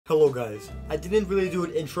Hello guys, I didn't really do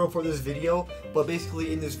an intro for this video, but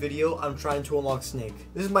basically in this video, I'm trying to unlock Snake.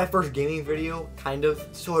 This is my first gaming video, kind of,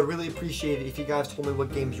 so I'd really appreciate it if you guys told me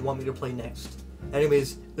what games you want me to play next.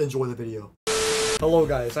 Anyways, enjoy the video. Hello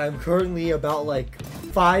guys, I'm currently about like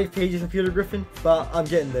 5 pages of Peter Griffin, but I'm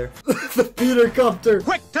getting there. The Peter Copter!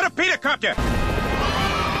 Quick, to the Peter Copter!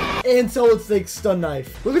 And Solid Snake's stun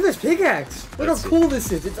knife. Look at this pickaxe! Look how cool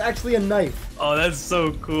this is, it's actually a knife. Oh, that's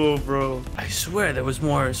so cool, bro. I swear there was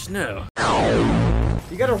more snow.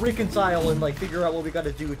 You gotta reconcile and like figure out what we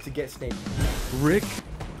gotta do to get Snake. Rick?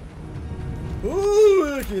 Ooh,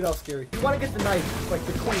 okay, that was scary. You wanna get the knife, like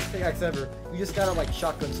the coolest pickaxe ever. You just gotta like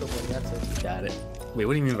shotgun someone, that's it. Got it. Wait,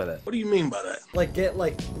 what do you mean by that? What do you mean by that? Like get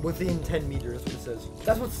like within 10 meters, that's what it says.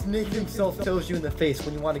 That's what Snake himself tells you in the face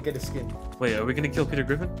when you want to get a skin. Wait, are we gonna kill Peter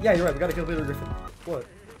Griffin? Yeah, you're right, we gotta kill Peter Griffin. What?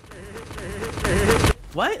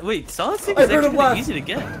 What? Wait, Solid Snake I is heard him actually laugh. pretty easy to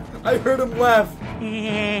get. I heard him laugh.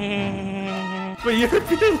 Wait, you heard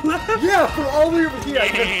Peter laugh? Yeah, from all the way over here.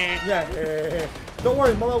 Yeah. Don't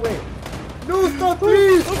worry, I'm on my way. No, stop,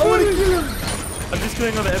 please! I wanna kill him! I'm just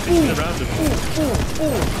killing all the NPCs around him.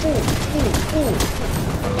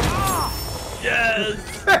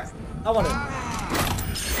 Yes! I want it.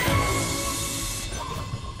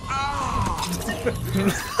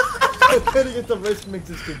 I'm getting it to risk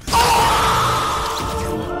existence.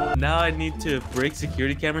 Now I need to break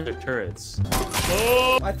security cameras or turrets.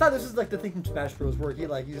 I thought this was like the thing from Smash Bros. Where he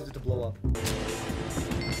like uses it to blow up.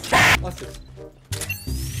 Watch this.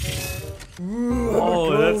 Ooh,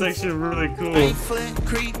 Oh, that's actually really cool.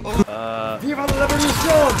 Viva la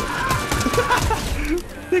revolution!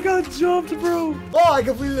 They got jumped, bro. Oh, I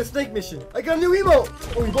completed a Snake mission. I got a new emote.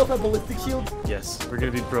 Oh, we both have ballistic shields. Yes, we're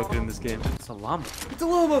gonna be broken in this game. It's a llama. It's a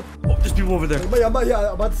llama. Oh, there's people over there. I'm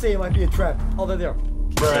about to say it might be a trap. Oh, they're there.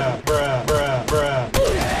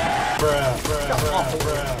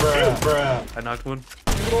 I knocked one.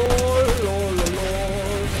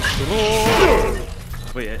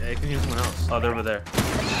 Wait, I can hear someone else. Oh, they're over there.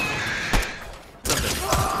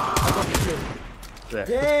 There.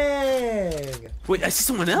 Dang. Wait, I see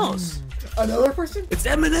someone else. Another person? It's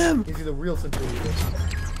Eminem. Is he the real Centurion?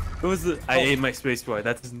 What was the? I ate my space boy.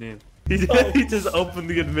 That's his name. He just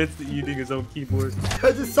openly admits to eating his own keyboard.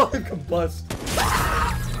 I just saw him combust.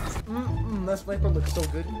 That sniper looks so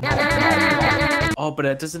good. Oh, but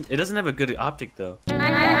it doesn't have a good optic though.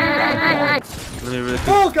 Let me really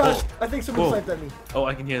Oh gosh! I think someone sniped at me. Oh,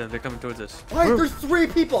 I can hear them. They're coming towards us. Why? There's 3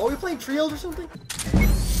 people. Are we playing trios or something?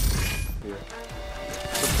 Yeah.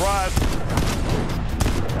 Surprise!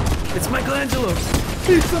 It's Michelangelo.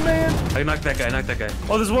 Pizza man. I knocked that guy.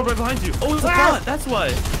 Oh, there's one right behind you. Oh, it's a bot. That's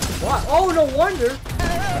why. What? Oh, no wonder.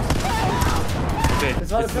 Okay,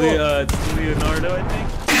 It's not it's a pillow. it's Leonardo, I think.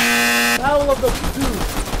 Battle of the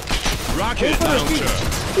dudes. Rocket launcher!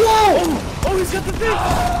 Whoa! Oh, he's got the thing.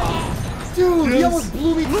 Dude, he Yes. almost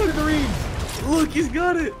blew me to smithereens. Look, he's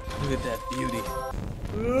got it. Look at that beauty.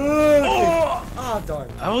 Oh! Ah, darn.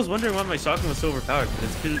 I was wondering why my shotgun was so overpowered, but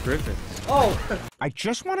it's Peter Griffin. Oh. I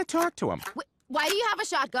just want to talk to him. Why do you have a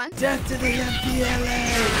shotgun? Death to the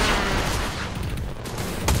MPLA!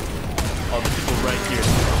 Oh, the people right here.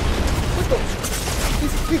 What the?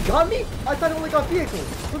 He got me? I thought he only got vehicles.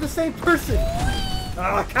 We're the same person.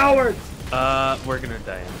 Ah, cowards. We're gonna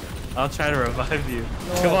die. I'll try to revive you.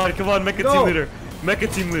 No. Come on, Mecha team leader. Mecha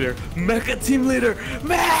team leader. Mecha team leader.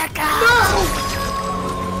 Mecha!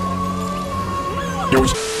 No!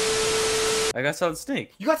 I got Solid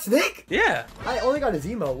Snake. You got Snake? Yeah. I only got his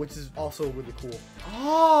emo, which is also really cool.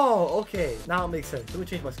 Oh, okay. Now it makes sense. Let me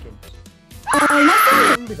change my skin.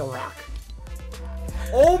 Be the rock.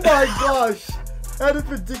 Oh my gosh. That is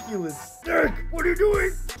ridiculous. Snake, what are you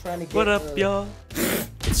doing? Trying to get, What up, y'all?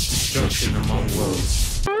 It's destruction among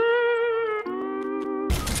worlds.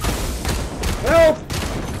 Help!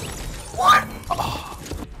 What? Oh.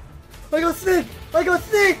 I got Snake! I got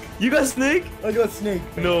Snake! You got Snake? I got Snake.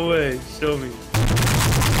 No way. Show me.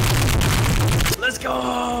 Let's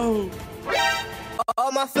go!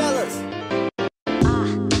 All my fellas.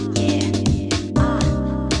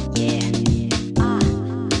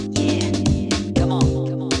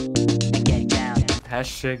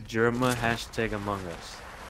 Hashtag Germa, hashtag Among Us.